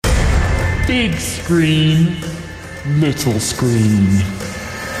Big screen, little screen.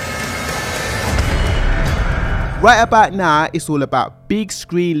 Right about now, it's all about big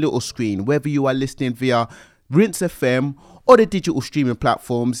screen, little screen. Whether you are listening via Rinse FM or the digital streaming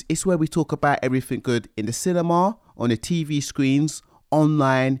platforms, it's where we talk about everything good in the cinema, on the TV screens,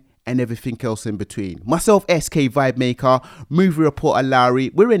 online, and everything else in between. Myself, SK Vibe Maker, movie reporter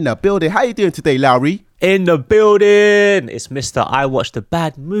Lowry. We're in the building. How you doing today, Lowry? In the building, it's Mr. I watch the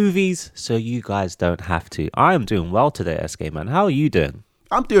bad movies so you guys don't have to. I'm doing well today, SK man. How are you doing?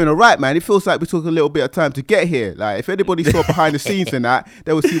 I'm doing all right, man. It feels like we took a little bit of time to get here. Like, if anybody saw behind the scenes and that,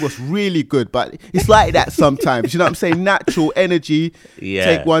 they will see what's really good. But it's like that sometimes. You know what I'm saying? Natural energy.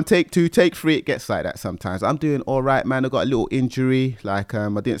 Yeah. Take one, take two, take three. It gets like that sometimes. I'm doing all right, man. I got a little injury. Like, I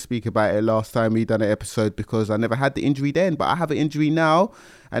didn't speak about it last time we done an episode because I never had the injury then. But I have an injury now.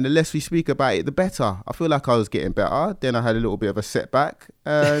 And the less we speak about it, the better. I feel like I was getting better. Then I had a little bit of a setback.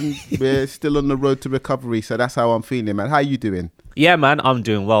 And we're still on the road to recovery. So that's how I'm feeling, man. How you doing? Yeah, man, I'm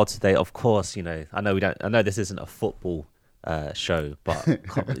doing well today. Of course, you know, I know this isn't a football show, but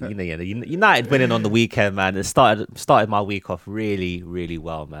you know, United winning on the weekend, man. It started my week off really, really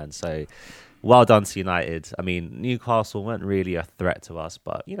well, man. So well done to United. I mean, Newcastle weren't really a threat to us,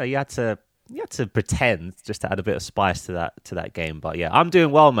 but you know, you had to pretend just to add a bit of spice to that game. But yeah, I'm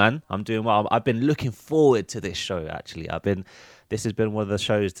doing well, man. I'm doing well. I've been looking forward to this show. Actually, this has been one of the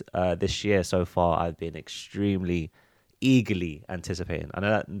shows this year so far. I've been extremely eagerly anticipating. I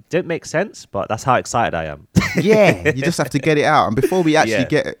know that didn't make sense, but that's how excited I am. Yeah, you just have to get it out. And before we actually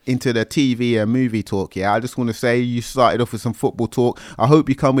get into the TV and movie talk, I just want to say you started off with some football talk. I hope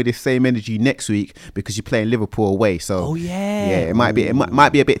you come with the same energy next week because you're playing Liverpool away. So it might be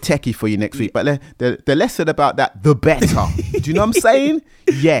a bit techie for you next week. But the lesson about that, the better. Do you know what I'm saying?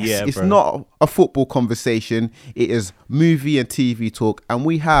 Yes, it's not a football conversation. It is movie and TV talk, and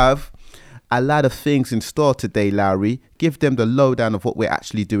we have a lot of things in store today, Lowry. Give them the lowdown of what we're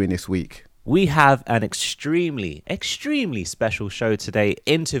actually doing this week. We have an extremely, extremely special show today,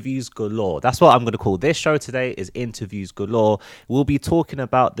 Interviews Galore. That's what I'm going to call this show today, is Interviews Galore. We'll be talking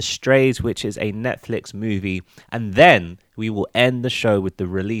about The Strays, which is a Netflix movie. And then we will end the show with the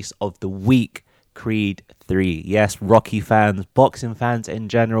release of the week, Creed 3. Yes, Rocky fans, boxing fans in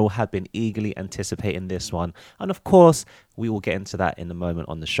general have been eagerly anticipating this one. And of course, we will get into that in a moment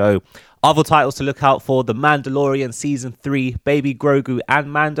on the show. Other titles to look out for: The Mandalorian Season 3, Baby Grogu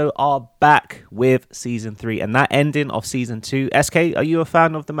and Mando are back with Season 3. And that ending of Season 2. SK, are you a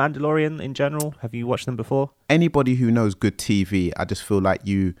fan of The Mandalorian in general? Have you watched them before? Anybody who knows good TV, I just feel like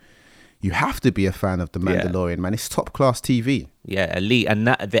you have to be a fan of The Mandalorian, man. It's top class TV. Yeah, elite. And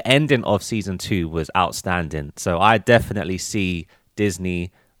the ending of Season 2 was outstanding. So I definitely see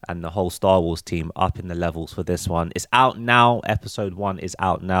Disney and the whole Star Wars team up in the levels for this one. It's out now. Episode 1 is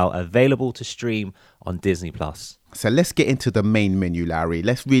out now. Available to stream on Disney+. So let's get into the main menu, Larry.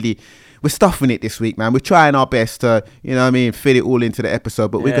 We're stuffing it this week, man. We're trying our best to, fit it all into the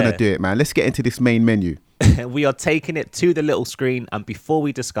episode, but we're going to do it, man. Let's get into this main menu. We are taking it to the little screen. And before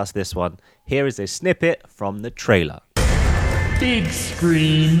we discuss this one, here is a snippet from the trailer. Big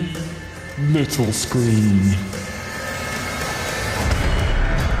screen, little screen.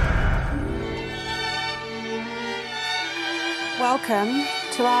 Welcome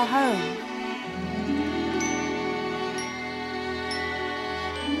to our home.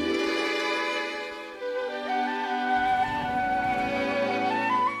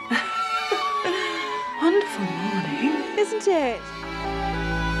 Wonderful morning, Isn't it?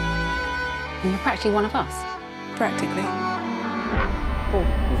 you're practically one of us. Practically.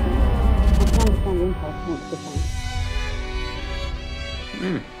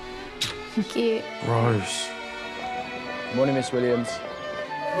 Thank you. Gross. Morning, Miss Williams.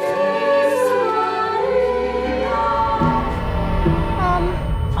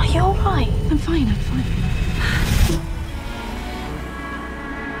 Are you all right? I'm fine.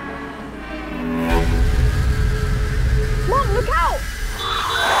 Mom, look out!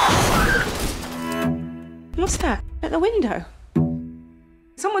 What's that? At the window.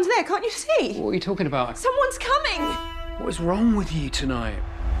 Someone's there, can't you see? What are you talking about? Someone's coming! What is wrong with you tonight?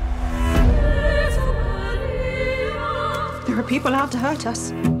 There are people out to hurt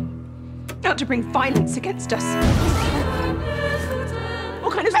us. Out to bring violence against us.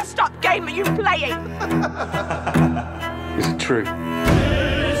 What kind of messed up game are you playing? Is it true?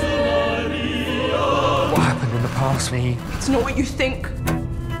 What happened in the past, me? It's not what you think.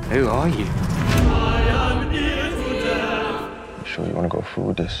 Who are you? I'm sure you want to go through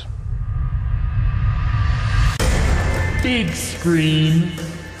with this. Big screen,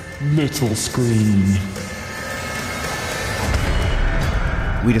 little screen.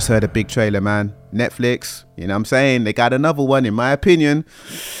 We just heard a big trailer, man. Netflix, you know what I'm saying? They got another one, in my opinion.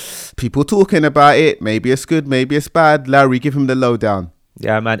 People talking about it. Maybe it's good, maybe it's bad. Larry, give him the lowdown.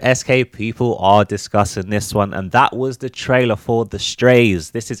 Yeah, man, SK, people are discussing this one, and that was the trailer for The Strays.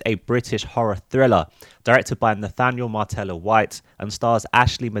 This is a British horror thriller directed by Nathaniel Martella White and stars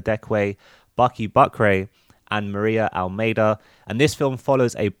Ashley Madekwe, Bucky Buckray, and Maria Almeida. And this film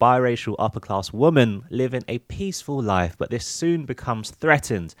follows a biracial upper-class woman living a peaceful life, but this soon becomes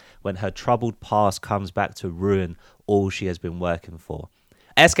threatened when her troubled past comes back to ruin all she has been working for.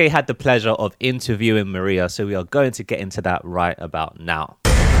 SK had the pleasure of interviewing Maria, so we are going to get into that right about now.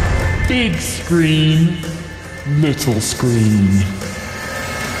 Big screen, little screen.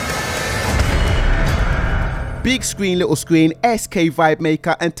 Big screen, little screen, SK Vibe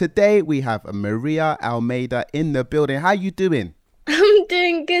Maker, and today we have Maria Almeida in the building. How you doing? I'm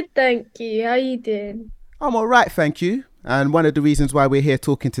doing good, thank you. How you doing? I'm all right, thank you. And one of the reasons why we're here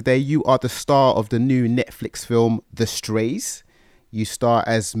talking today, you are the star of the new Netflix film, The Strays. You star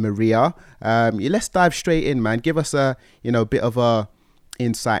as Maria. Let's dive straight in, man. Give us a bit of a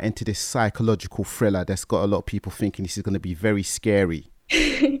insight into this psychological thriller that's got a lot of people thinking this is going to be very scary.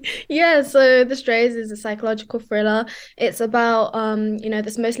 Yeah, so The Strays is a psychological thriller. It's about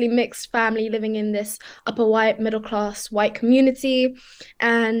this mostly mixed family living in this upper white, middle class white community,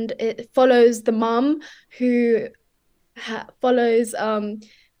 and it follows the mum who follows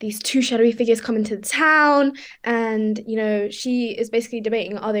these two shadowy figures come into the town, and she is basically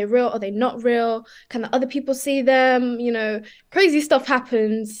debating, are they real, are they not real, can the other people see them, crazy stuff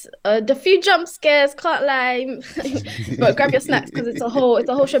happens, a few jump scares, can't lie. But grab your snacks because it's a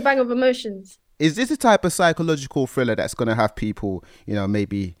whole shebang of emotions. Is this a type of psychological thriller that's going to have people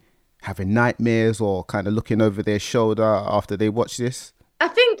maybe having nightmares or kind of looking over their shoulder after they watch this? I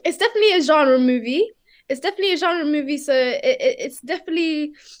think it's definitely a genre movie. So it's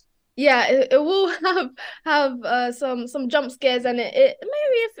definitely, yeah, it will have some jump scares, and it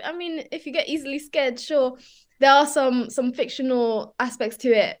maybe if you get easily scared, sure, there are some fictional aspects to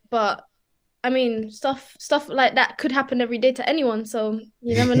it, but I mean stuff like that could happen every day to anyone, so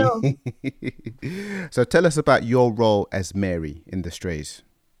you never know. So tell us about your role as Mary in The Strays.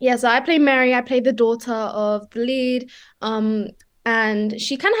 Yeah, so I play Mary. I play the daughter of the lead. And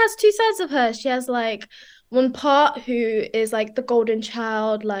she kind of has two sides of her. She has like one part who is like the golden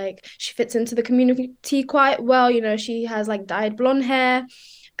child, like she fits into the community quite well. She has like dyed blonde hair.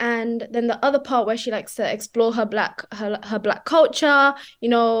 And then the other part where she likes to explore her black culture,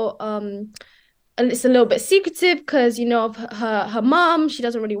 and it's a little bit secretive because, of her mom, she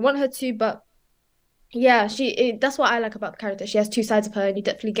doesn't really want her to, but yeah, that's what I like about the character. She has two sides of her, and you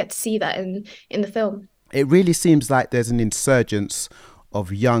definitely get to see that in the film. It really seems like there's an insurgence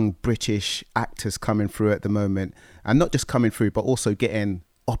of young British actors coming through at the moment, and not just coming through, but also getting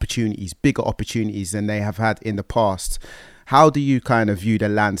opportunities, bigger opportunities than they have had in the past. How do you kind of view the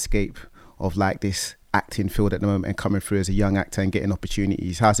landscape of like this acting field at the moment and coming through as a young actor and getting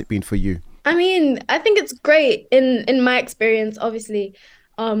opportunities? How's it been for you? I mean, I think it's great in my experience, obviously.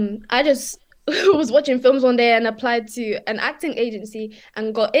 I just was watching films one day and applied to an acting agency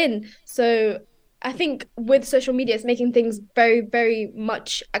and got in. So I think with social media, it's making things very, very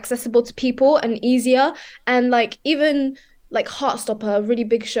much accessible to people and easier. And like even like Heartstopper, a really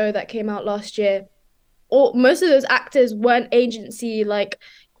big show that came out last year, most of those actors weren't agency like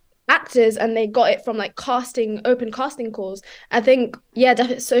actors, and they got it from like open casting calls. I think, yeah,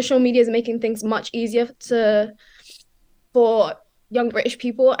 definitely social media is making things much easier for young British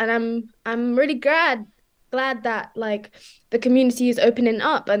people, and I'm really glad that like the community is opening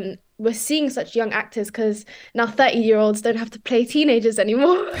up and we're seeing such young actors, because now 30-year-olds don't have to play teenagers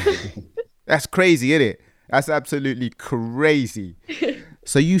anymore. That's crazy, isn't it? That's absolutely crazy.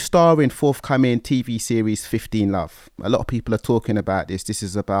 So you star in forthcoming TV series 15 Love. A lot of people are talking about this. This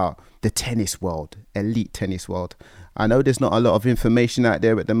is about the tennis world, elite tennis world. I know there's not a lot of information out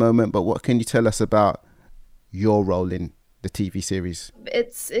there at the moment, but what can you tell us about your role in the TV series?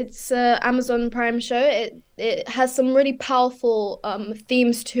 It's a Amazon Prime show. It has some really powerful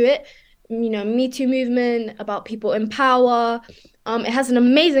themes to it. Me Too movement, about people in power. It has an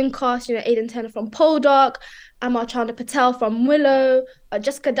amazing cast. Aiden Turner from Poldark, Amar Chanda Patel from Willow,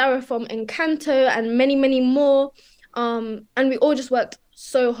 Jessica Darrow from Encanto, and many, many more. And we all just worked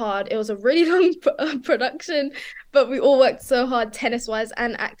so hard. It was a really long production, but we all worked so hard, tennis-wise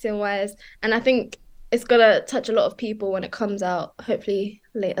and acting-wise. And I think it's going to touch a lot of people when it comes out, hopefully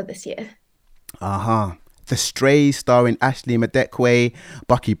later this year. The Strays, starring Ashley Madekwe,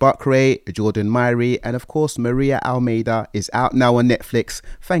 Bucky Buckray, Jordan Myrie, and of course Maria Almeida, is out now on Netflix.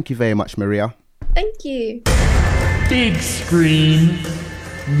 Thank you very much, Maria. Thank you. Big screen,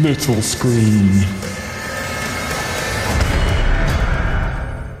 Little screen.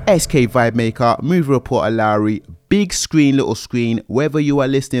 SK Vibe Maker, movie reporter Lowry, big screen, little screen. Whether you are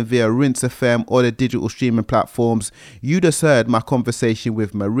listening via Rinse FM or the digital streaming platforms, you just heard my conversation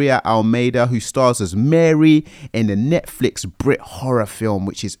with Maria Almeida, who stars as Mary in the Netflix Brit horror film,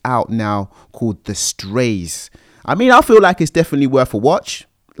 which is out now, called The Strays. I mean, I feel like it's definitely worth a watch.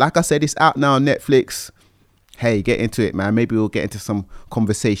 Like I said, it's out now on Netflix. Hey, get into it, man. Maybe we'll get into some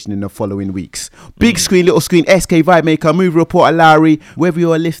conversation in the following weeks. Big screen, little screen, SK Vibe Maker, movie reporter Lowry. Whether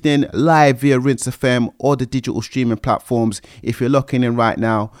you are listening live via Rinse FM or the digital streaming platforms, if you're locking in right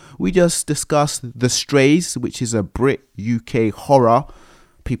now, we just discussed The Strays, which is a Brit UK horror.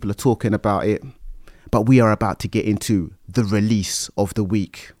 People are talking about it, but we are about to get into the release of the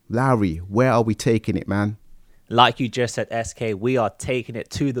week. Lowry, where are we taking it, man? Like you just said, SK, we are taking it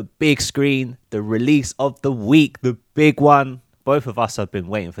to the big screen, the release of the week, the big one. Both of us have been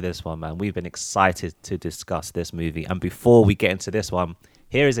waiting for this one, man. We've been excited to discuss this movie. And before we get into this one,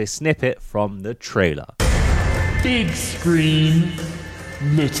 here is a snippet from the trailer. Big screen,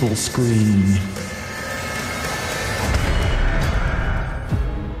 little screen.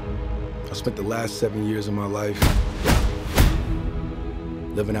 I spent the last 7 years of my life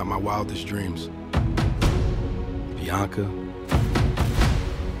living out my wildest dreams. Bianca,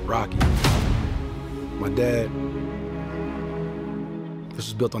 Rocky, my dad. This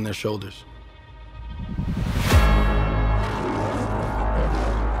was built on their shoulders.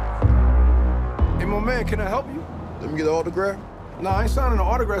 Hey, my man, can I help you? Let me get an autograph. Nah, I ain't signing an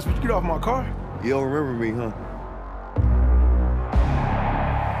autograph, but you get off my car. You don't remember me, huh?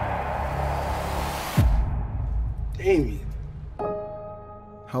 Damien.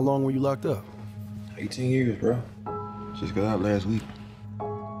 How long were you locked up? 18 years, bro. Just got out last week.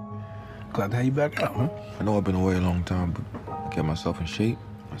 Glad to have you back out, huh? I know I've been away a long time, but I kept myself in shape.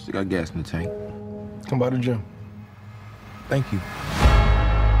 I still got gas in the tank. Come by the gym. Thank you.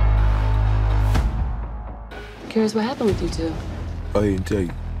 Curious what happened with you two? I didn't tell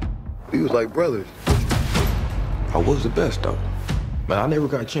you. We was like brothers. I was the best, though. But I never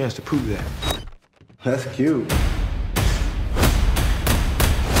got a chance to prove that. That's cute.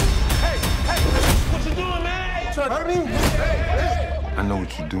 I know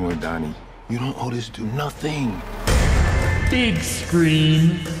what you're doing, Donnie. You don't owe this dude nothing. Big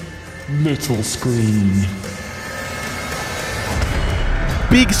screen, little screen.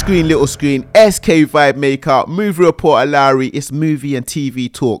 Big screen, little screen, SK Vibe Maker, movie reporter Lowry. It's movie and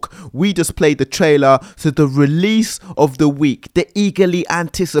TV talk. We just played the trailer to the release of the week, the eagerly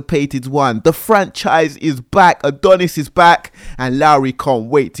anticipated one. The franchise is back, Adonis is back, and Lowry can't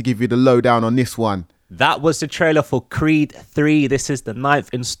wait to give you the lowdown on this one. That was the trailer for Creed 3. This is the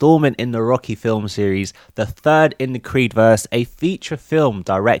 9th installment in the Rocky film series, the 3rd in the Creedverse, a feature film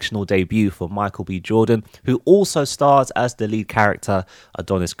directional debut for Michael B. Jordan, who also stars as the lead character,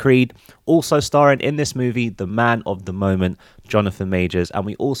 Adonis Creed. Also starring in this movie, the man of the moment, Jonathan Majors, and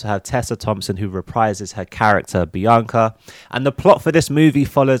we also have Tessa Thompson, who reprises her character, Bianca. And the plot for this movie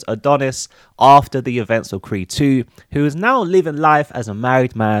follows Adonis after the events of Creed 2, who is now living life as a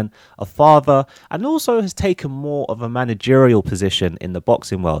married man, a father, and also has taken more of a managerial position in the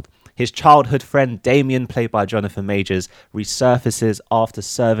boxing world. His childhood friend Damien, played by Jonathan Majors, resurfaces after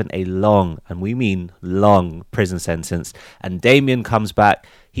serving a long, and we mean long, prison sentence. And Damien comes back.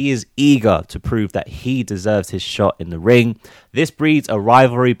 He is eager to prove that he deserves his shot in the ring. This breeds a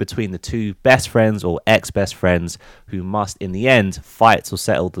rivalry between the two best friends or ex-best friends who must, in the end, fight to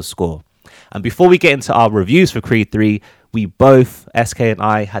settle the score. And before we get into our reviews for Creed 3, we both, SK and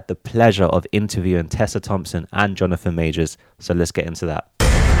I, had the pleasure of interviewing Tessa Thompson and Jonathan Majors. So let's get into that.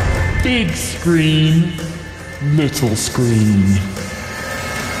 Big screen, little screen.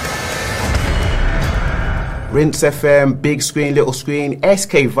 Rinse FM, big screen, little screen,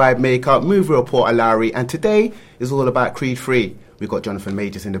 SK Vibe Maker, movie reporter Lowry, and today is all about Creed 3. We've got Jonathan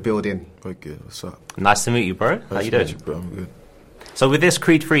Majors in the building. Okay, what's up? Nice to meet you, bro. How you doing? Bro, I'm good. So with this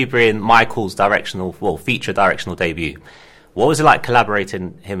Creed 3 being Michael's feature directional debut, what was it like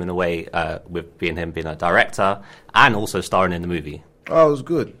collaborating him in a way with being a director and also starring in the movie? Oh, it was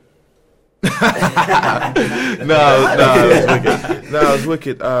good. It was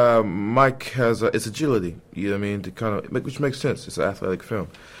wicked. Mike has it's agility. You know what I mean? To kind of which makes sense. It's an athletic film,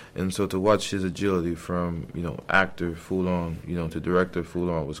 and so to watch his agility from actor full on to director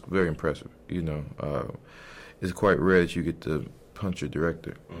full on was very impressive. It's quite rare that you get to punch your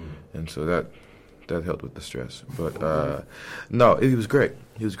director, and so that helped with the stress. But no, he was great.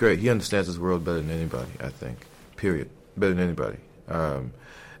 He was great. He understands this world better than anybody. I think. Period. Better than anybody.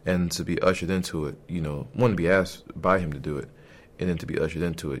 And to be ushered into it, one, to be asked by him to do it, and then to be ushered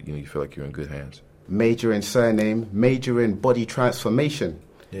into it, you feel like you're in good hands. Major in surname, major in body transformation.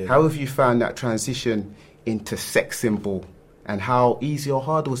 Yeah. How have you found that transition into sex symbol, and how easy or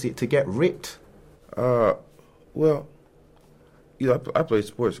hard was it to get ripped? Well, I played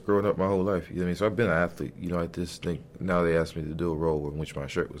sports growing up my whole life. You know what I mean? So I've been an athlete. I just think now they asked me to do a role in which my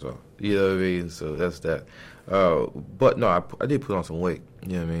shirt was off. You know what I mean? So that's that. But no, I did put on some weight.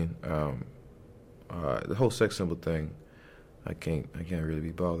 You know what I mean? The whole sex symbol thing, I can't really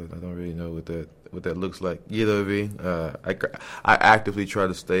be bothered. I don't really know what that looks like. You know what I mean? I actively try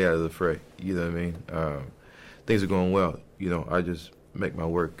to stay out of the fray. You know what I mean? Things are going well. I just make my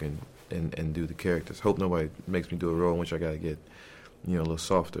work and do the characters. Hope nobody makes me do a role in which I gotta get, a little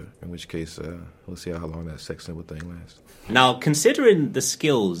softer. In which case, we'll see how long that sex symbol thing lasts. Now, considering the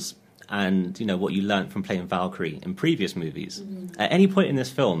skills and what you learned from playing Valkyrie in previous movies, at any point in this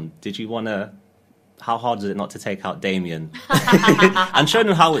film, did you want to? How hard is it not to take out Damien and show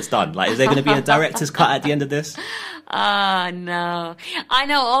them how it's done? Like, is there going to be a director's cut at the end of this? No. I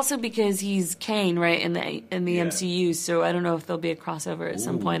know also because he's Kane, right, in the MCU, so I don't know if there'll be a crossover at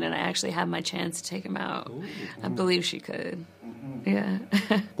some point, and I actually have my chance to take him out. I believe she could. Yeah.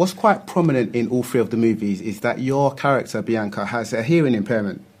 What's quite prominent in all three of the movies is that your character, Bianca, has a hearing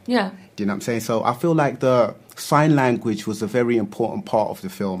impairment. Yeah. Do you know what I'm saying? So I feel like the sign language was a very important part of the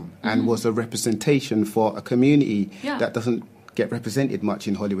film and was a representation for a community that doesn't get represented much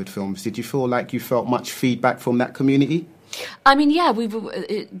in Hollywood films. Did you feel like you felt much feedback from that community? I mean, yeah,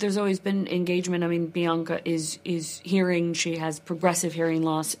 there's always been engagement. I mean, Bianca is hearing. She has progressive hearing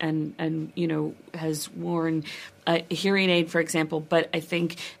loss and has worn a hearing aid, for example. But I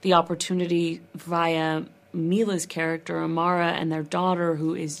think the opportunity via Mila's character, Amara, and their daughter,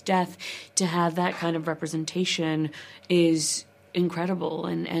 who is deaf, to have that kind of representation is incredible.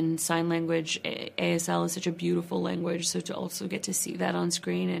 And sign language, ASL, is such a beautiful language. So to also get to see that on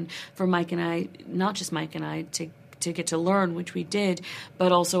screen, and for Mike and I, not just Mike and I, to get to learn, which we did,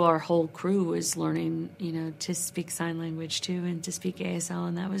 but also our whole crew was learning, to speak sign language too, and to speak ASL,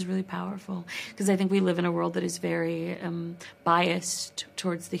 and that was really powerful because I think we live in a world that is very biased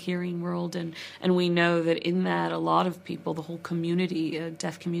towards the hearing world, and we know that in that a lot of people, the whole community,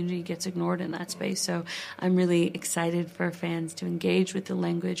 deaf community, gets ignored in that space. So I'm really excited for fans to engage with the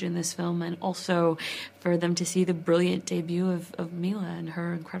language in this film, and also for them to see the brilliant debut of Mila and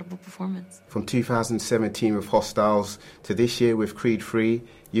her incredible performance. From 2017 with Hostile to this year with Creed 3,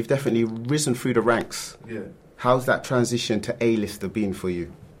 you've definitely risen through the ranks. Yeah. How's that transition to A-lister been for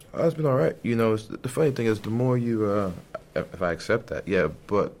you? It's been all right. The funny thing is, the more you, if I accept that,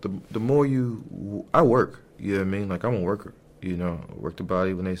 but the more I work, you know what I mean? Like, I'm a worker, I work the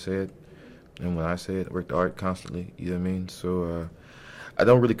body when they say it, and when I say it, I work the art constantly, you know what I mean? So, I'm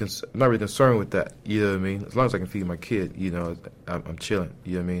not really concerned with that, you know what I mean? As long as I can feed my kid, I'm chilling,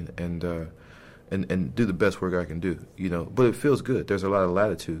 you know what I mean? And do the best work I can do, But it feels good. There's a lot of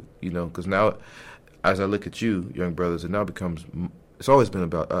latitude, because now, as I look at you, young brothers, it now becomes, it's always been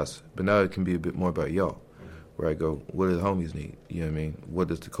about us, but now it can be a bit more about y'all, where I go, what do the homies need, you know what I mean? What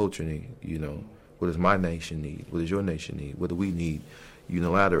does the culture need, What does my nation need? What does your nation need? What do we need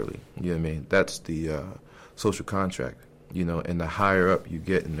unilaterally, you know what I mean? That's the social contract, and the higher up you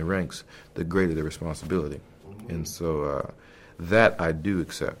get in the ranks, the greater the responsibility. And so, that I do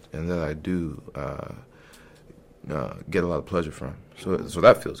accept, and that I do get a lot of pleasure from. So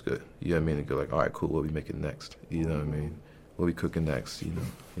that feels good. You know what I mean? And go like, all right, cool. What are we making next? You know what I mean? What are we cooking next?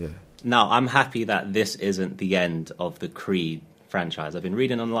 Yeah. Now, I'm happy that this isn't the end of the Creed franchise. I've been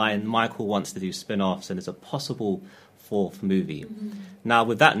reading online. Michael wants to do spin-offs, and there's a possible fourth movie. Now,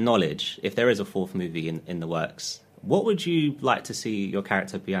 with that knowledge, if there is a fourth movie in the works, what would you like to see your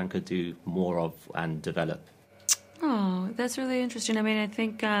character Bianca do more of and develop? Oh, that's really interesting. I mean, I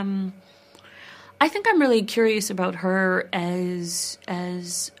think I'm really curious about her as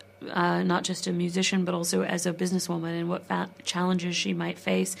not just a musician, but also as a businesswoman and what challenges she might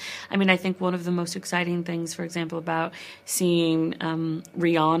face. I mean, I think one of the most exciting things, for example, about seeing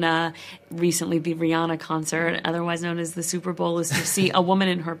Rihanna, recently the Rihanna concert, otherwise known as the Super Bowl, is to see a woman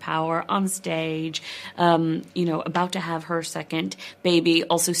in her power on stage, about to have her second baby,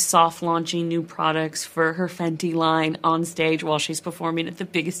 also soft launching new products for her Fenty line on stage while she's performing at the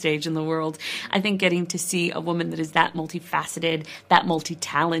biggest stage in the world. I think getting to see a woman that is that multifaceted, that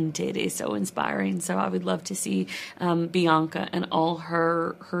multi-talented is so inspiring. So I would love to see Bianca and all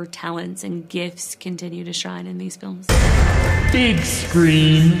her talents and gifts continue to shine in these films. Big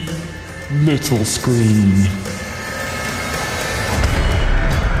screen, little screen.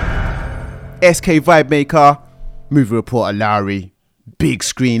 SK Vibe Maker, movie reporter Lowry, big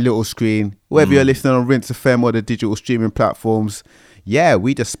screen, little screen, whether you're listening on Rinse FM or the digital streaming platforms. Yeah,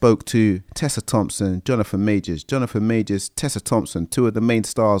 we just spoke to Tessa Thompson, Jonathan Majors, Tessa Thompson, two of the main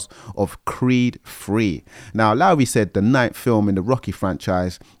stars of Creed 3. Now, Lowry said the 9th film in the Rocky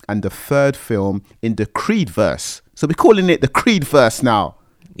franchise and the 3rd film in the Creed verse. So we're calling it the Creed verse now.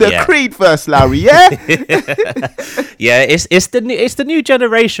 The Creed verse, Lowry, yeah? Yeah, it's the new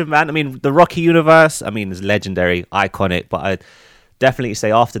generation, man. I mean, the Rocky universe, I mean, is legendary, iconic, but I'd definitely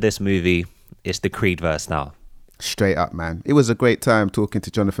say after this movie, it's the Creed verse now. Straight up, man. It was a great time talking to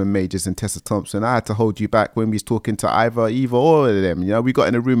Jonathan Majors and Tessa Thompson. I had to hold you back when we was talking to either or of them. You know, we got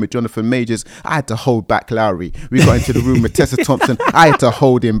in a room with Jonathan Majors. I had to hold back Lowry. We got into the room with Tessa Thompson. I had to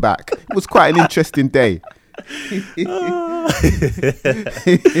hold him back. It was quite an interesting day.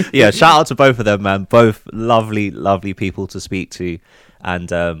 Yeah, shout out to both of them, man. Both lovely people to speak to. And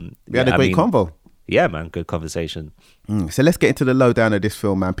we had a great convo. Yeah, man, good conversation. So let's get into the lowdown of this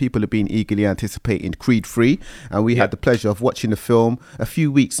film, man. People have been eagerly anticipating Creed 3, and we had the pleasure of watching the film a few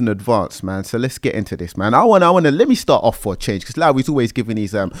weeks in advance, man. So let's get into this, man. I want to let me start off for a change, because Lowry's always giving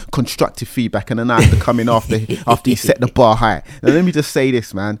his constructive feedback, and then I have to come in after he set the bar high. Now let me just say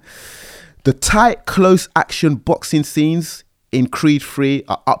this, man. The tight, close action boxing scenes in Creed 3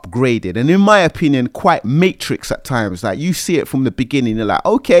 are upgraded, and in my opinion quite Matrix at times. Like, you see it from the beginning, you're like,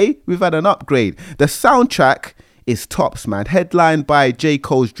 okay, we've had an upgrade. The soundtrack is tops, man. Headlined by J.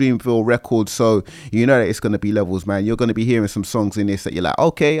 Cole's Dreamville Records, so you know that it's going to be levels, man. You're going to be hearing some songs in this that you're like,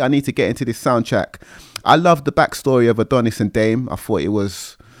 okay, I need to get into this soundtrack. I love the backstory of Adonis and Dame. I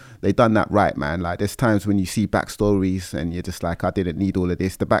thought they done that right, man. Like, there's times when you see backstories and you're just like, I didn't need all of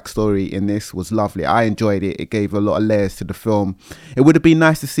this. The backstory in this was lovely. I enjoyed it. It gave a lot of layers to the film. It would have been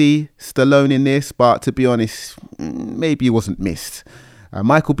nice to see Stallone in this, but to be honest, maybe it wasn't missed.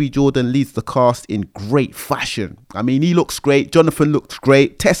 Michael B. Jordan leads the cast in great fashion. I mean, he looks great. Jonathan looks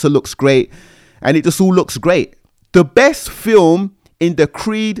great. Tessa looks great. And it just all looks great. The best film in the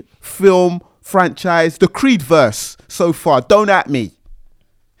Creed film franchise, the Creed verse so far. Don't at me.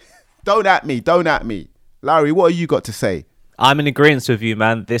 Don't at me. Larry, what have you got to say? I'm in agreement with you,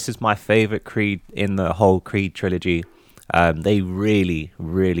 man. This is my favorite Creed in the whole Creed trilogy. They really,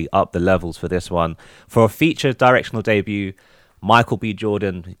 really upped the levels for this one. For a feature directional debut, Michael B.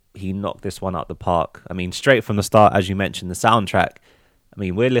 Jordan, he knocked this one out the park. I mean, straight from the start, as you mentioned, the soundtrack. I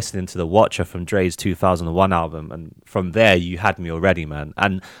mean, we're listening to The Watcher from Dre's 2001 album, and from there, you had me already, man.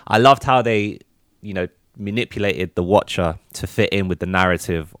 And I loved how they, manipulated The Watcher to fit in with the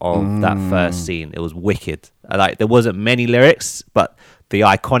narrative of that first scene. It was wicked. Like, there wasn't many lyrics, but the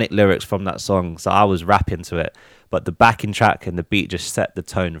iconic lyrics from that song, so I was rapping to it. But the backing track and the beat just set the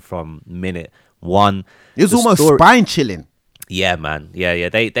tone from minute one. It was almost spine chilling. Yeah, man. Yeah.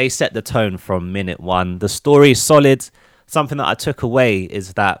 They set the tone from minute one. The story is solid. Something that I took away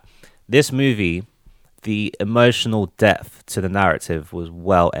is that this movie, the emotional depth to the narrative was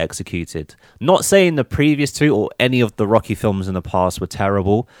well executed. Not saying the previous two or any of the Rocky films in the past were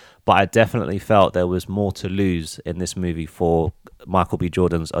terrible, but I definitely felt there was more to lose in this movie for Michael B.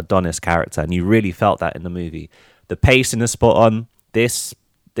 Jordan's Adonis character, and you really felt that in the movie. The pacing is spot on. This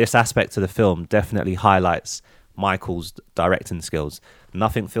aspect of the film definitely highlights Michael's directing skills.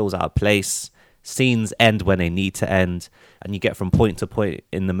 Nothing feels out of place. Scenes end when they need to end, and you get from point to point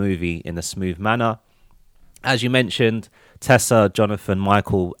in the movie in a smooth manner. As you mentioned, Tessa, Jonathan,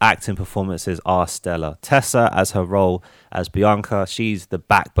 Michael acting performances are stellar. Tessa, as her role as Bianca, she's the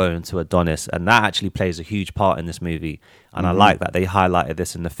backbone to Adonis, and that actually plays a huge part in this movie. And I like that they highlighted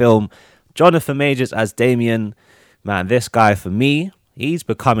this in the film. Jonathan Majors as Damien, man, this guy, for me, he's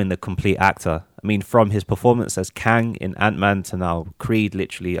becoming the complete actor. I mean, from his performance as Kang in Ant-Man to now Creed,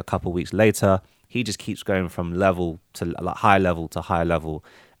 literally a couple weeks later, he just keeps going from level to like high level to high level.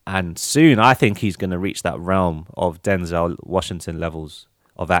 And soon, I think he's going to reach that realm of Denzel Washington levels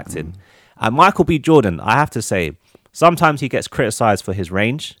of acting. And Michael B. Jordan, I have to say, sometimes he gets criticized for his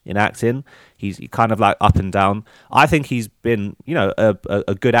range in acting. He's kind of like up and down. I think he's been,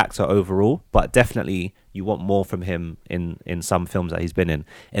 a good actor overall, but definitely you want more from him in some films that he's been in.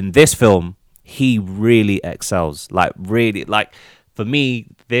 In this film, he really excels. For me,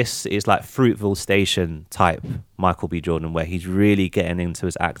 this is like Fruitville Station type Michael B. Jordan, where he's really getting into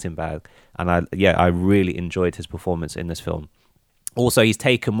his acting bag. And I really enjoyed his performance in this film. Also, he's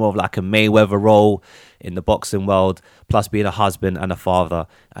taken more of like a Mayweather role in the boxing world, plus being a husband and a father.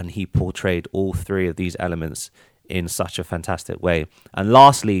 And he portrayed all three of these elements in such a fantastic way. And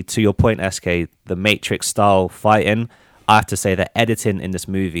lastly, to your point, SK, the Matrix style fighting, I have to say the editing in this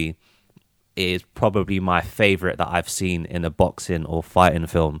movie is probably my favorite that I've seen in a boxing or fighting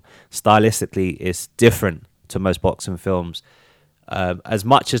film. Stylistically, it's different to most boxing films. as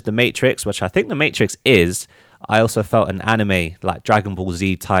much as The Matrix, which I think The Matrix is, I also felt an anime like Dragon Ball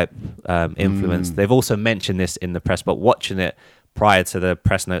Z type influence. They've also mentioned this in the press, but watching it prior to the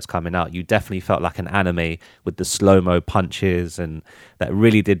press notes coming out, you definitely felt like an anime with the slow-mo punches, and that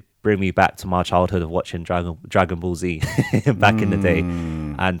really did bring me back to my childhood of watching Dragon Ball Z back in the day.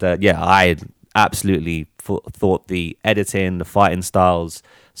 And I absolutely thought the editing, the fighting styles,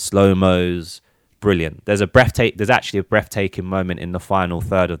 slow-mos, brilliant. There's actually a breathtaking moment in the final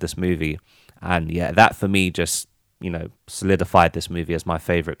third of this movie, and that for me just solidified this movie as my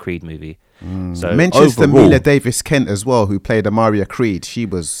favorite Creed movie. So mentions to overall, Mila Davis Kent as well, who played Amaria Creed. She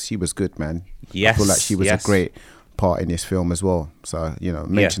was good, man. Yes, I feel like she was a great part in this film as well. So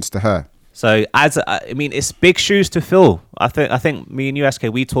mentions to her. So it's big shoes to fill. I think me and you, SK,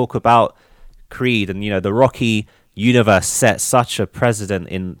 we talk about Creed, and the Rocky universe set such a precedent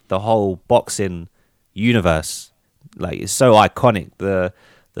in the whole boxing universe. Like, it's so iconic. The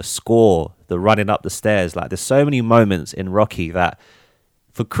score, the running up the stairs, like there's so many moments in Rocky that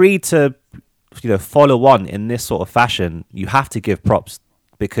for Creed to follow on in this sort of fashion, you have to give props,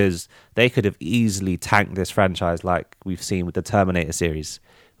 because they could have easily tanked this franchise like we've seen with the Terminator series.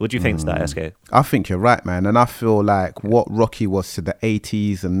 What do you think to that, SK? I think you're right, man. And I feel like what Rocky was to the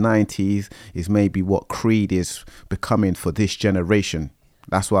 80s and 90s is maybe what Creed is becoming for this generation.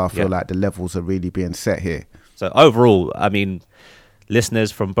 That's why I feel like the levels are really being set here. So overall, I mean,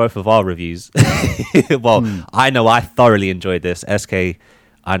 listeners from both of our reviews, I know I thoroughly enjoyed this. SK,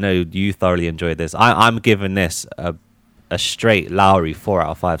 I know you thoroughly enjoyed this. I'm giving this a straight Lowry 4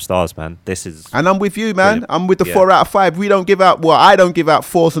 out of 5 stars, man. This is, and I'm with you, man. Brilliant. I'm with the 4 out of 5. We don't give out, I don't give out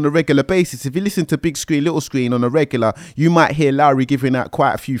 4s on a regular basis. If you listen to Big Screen, Little Screen on a regular, you might hear Lowry giving out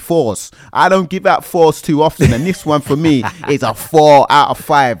quite a few 4s. I don't give out 4s too often, and this one for me is a 4 out of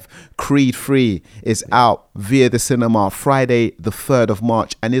 5. Creed 3 is out via the cinema Friday the 3rd of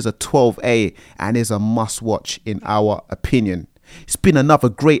March, and is a 12A, and is a must watch in our opinion. It's been another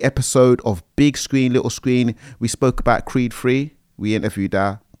great episode of Big Screen, Little Screen. We spoke about Creed 3. We interviewed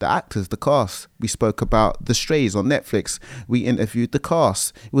the actors, the cast. We spoke about The Strays on Netflix. We interviewed the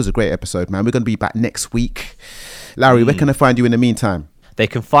cast. It was a great episode, man. We're going to be back next week. Larry, where can I find you in the meantime? They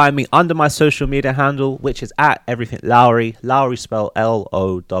can find me under my social media handle, which is at Everything Lowry. Lowry spelled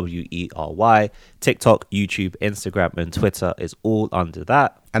Lowery. TikTok, YouTube, Instagram, and Twitter is all under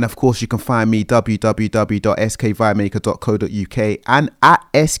that. And of course, you can find me www.skvibemaker.co.uk and at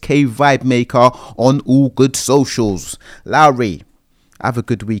skvibemaker on all good socials. Lowry, have a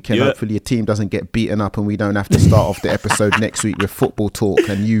good weekend. Yeah. Hopefully your team doesn't get beaten up and we don't have to start off the episode next week with football talk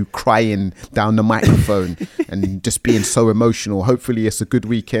and you crying down the microphone and just being so emotional. Hopefully it's a good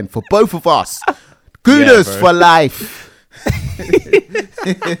weekend for both of us. Gooders for life.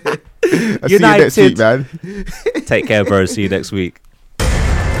 I'll see you next week, man. Take care, bro. See you next week.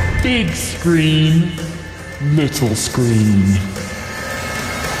 Big Screen, Little Screen.